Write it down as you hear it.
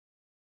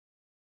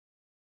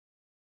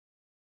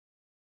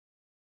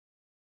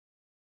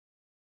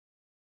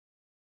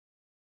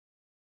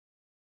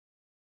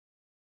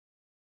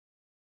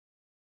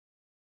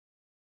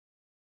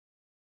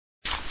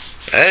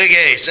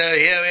Okay, so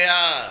here we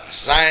are,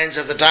 Signs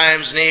of the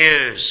Times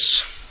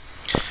News.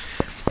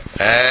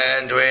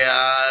 And we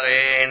are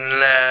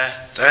in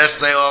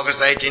Thursday,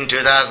 August 18,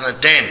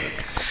 2010.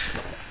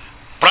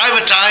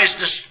 Privatise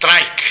the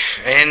strike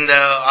in the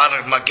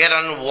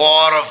Armageddon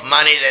war of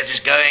money that is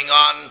going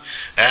on.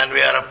 And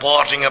we are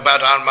reporting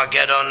about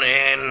Armageddon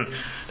in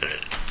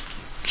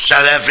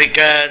South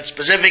Africa, and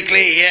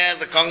specifically here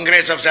the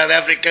Congress of South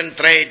African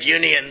Trade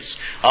Unions.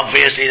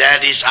 Obviously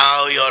that is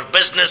how your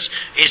business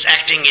is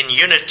acting in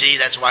unity.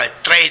 That's why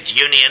trade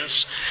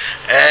unions,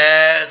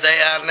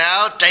 they are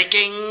now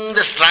taking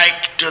the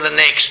strike to the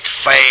next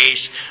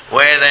phase,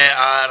 where they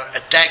are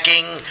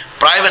attacking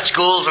private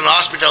schools and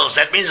hospitals.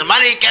 That means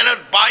money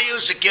cannot buy you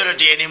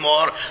security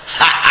anymore.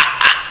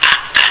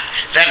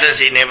 That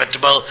is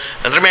inevitable.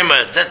 And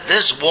remember that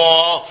this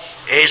war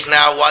is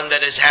now one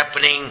that is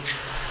happening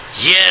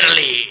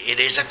yearly.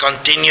 It is a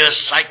continuous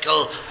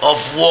cycle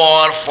of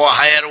war for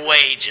higher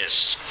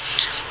wages.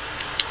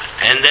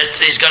 And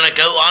this is going to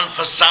go on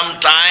for some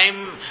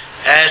time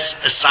as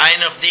a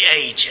sign of the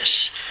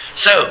ages.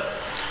 So,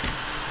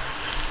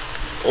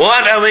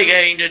 what are we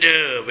going to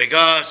do?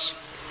 Because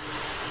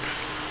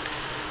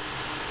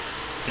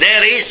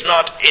there is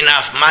not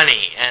enough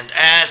money, and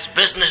as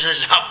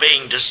businesses are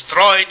being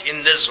destroyed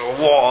in this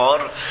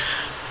war,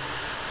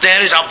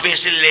 there is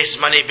obviously less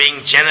money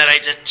being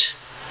generated.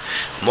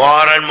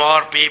 More and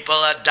more people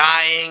are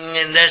dying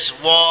in this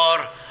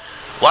war.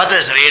 What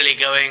is really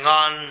going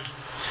on?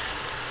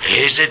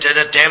 Is it an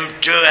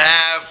attempt to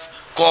have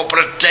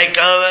corporate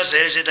takeovers?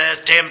 Is it an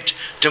attempt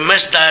to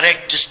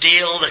misdirect, to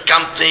steal the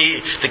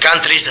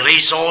country's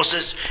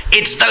resources?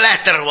 It's the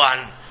latter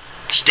one.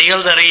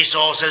 Steal the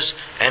resources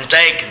and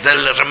take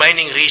the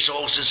remaining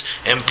resources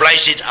and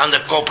place it under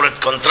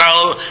corporate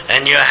control,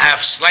 and you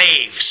have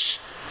slaves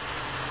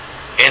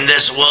in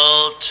this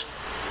world.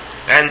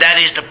 And that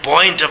is the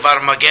point of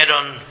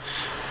Armageddon.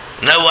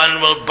 No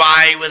one will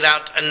buy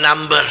without a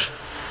number.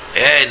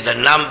 And the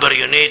number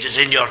you need is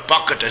in your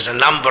pocket as a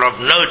number of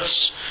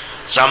notes,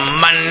 some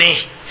money.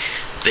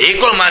 The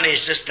equal money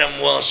system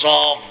will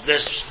solve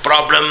this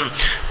problem.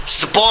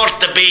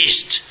 Support the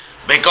beast,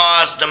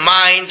 because the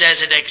mind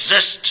as it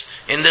exists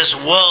in this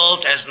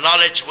world as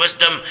knowledge,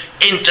 wisdom,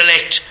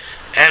 intellect,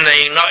 and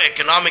the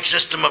economic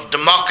system of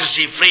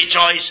democracy, free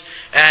choice,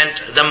 and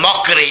the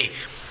mockery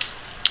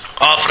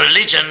of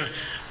religion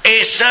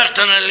is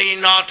certainly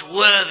not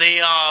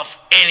worthy of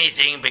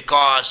anything,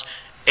 because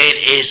it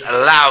is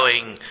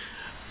allowing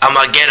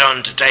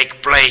Armageddon to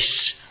take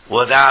place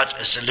without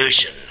a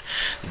solution.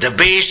 The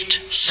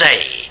beast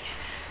say,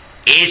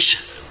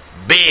 each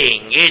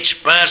being,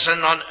 each person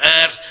on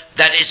earth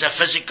that is a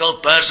physical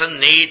person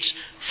needs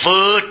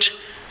food,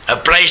 a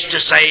place to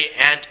stay,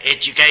 and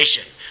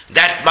education.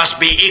 That must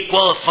be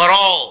equal for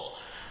all.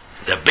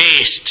 The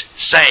beast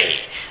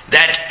say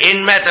that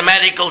in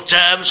mathematical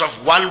terms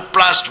of 1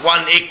 +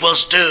 1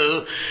 =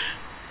 2,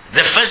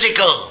 the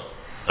physical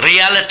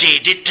reality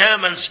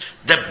determines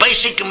the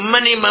basic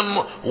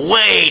minimum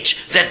wage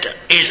that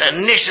is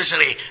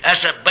necessary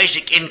as a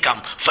basic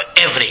income for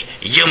every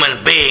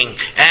human being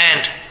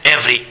and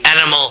every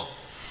animal.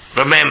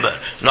 Remember,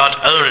 not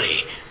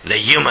only the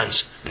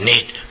humans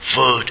need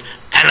food,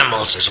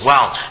 animals as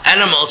well.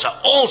 Animals are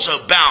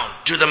also bound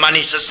to the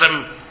money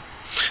system.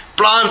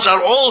 Plants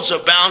are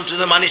also bound to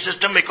the money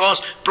system,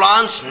 because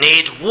plants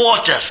need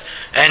water,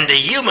 and the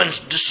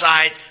humans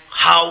decide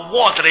how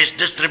water is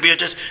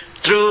distributed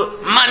through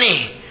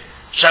money.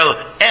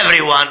 So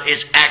everyone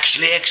is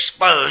actually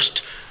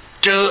exposed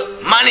to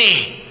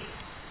money.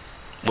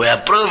 We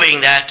are proving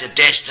that at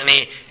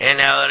Desteni in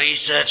our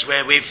research,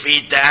 where we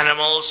feed the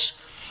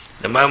animals.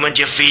 The moment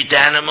you feed the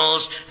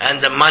animals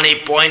and the money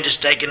point is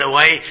taken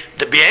away,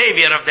 the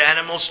behavior of the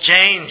animals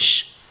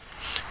change.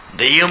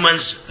 The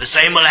humans, the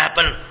same will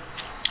happen.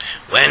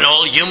 When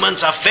all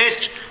humans are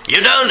fed,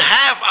 you don't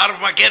have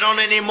Armageddon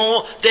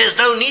anymore. There's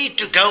no need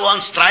to go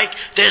on strike.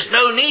 There's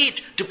no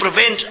need to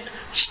prevent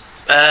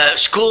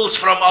schools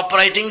from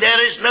operating.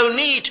 There is no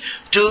need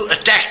to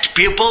attack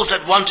pupils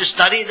that want to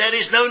study. There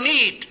is no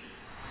need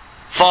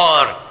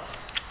for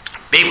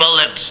people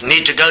that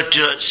need to go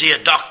to see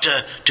a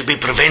doctor to be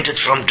prevented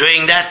from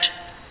doing that.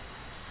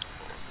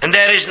 And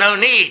there is no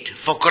need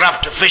for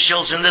corrupt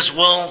officials in this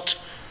world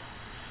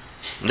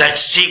that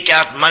seek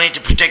out money to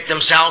protect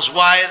themselves.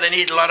 Why? They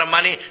need a lot of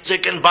money so they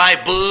can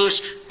buy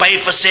booze, pay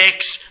for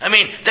sex. I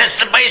mean, that's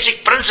the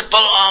basic principle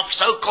of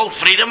so-called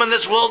freedom in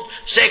this world: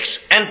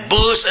 sex and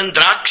booze and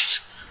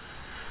drugs.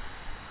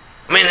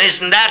 I mean,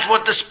 isn't that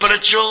what the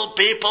spiritual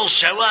people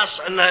show us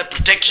in the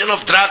protection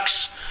of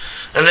drugs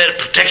and the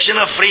protection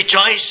of free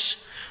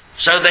choice?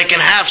 So they can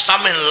have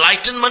some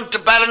enlightenment,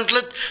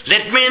 apparently.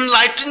 Let me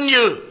enlighten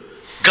you.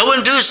 Go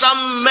and do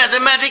some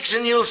mathematics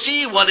and you'll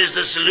see what is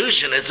the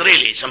solution. It's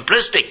really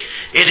simplistic.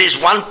 It is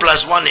 1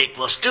 + 1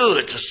 = 2.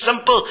 It's a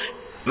simple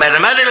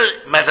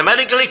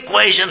mathematical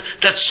equation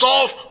that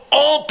solves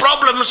all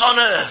problems on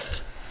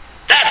earth.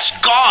 That's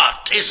God,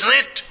 isn't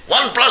it?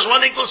 1 +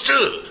 1 =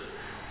 2.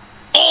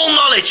 All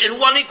knowledge in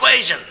one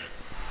equation.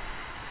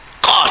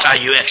 God, are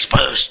you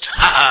exposed?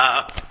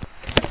 Ha ha.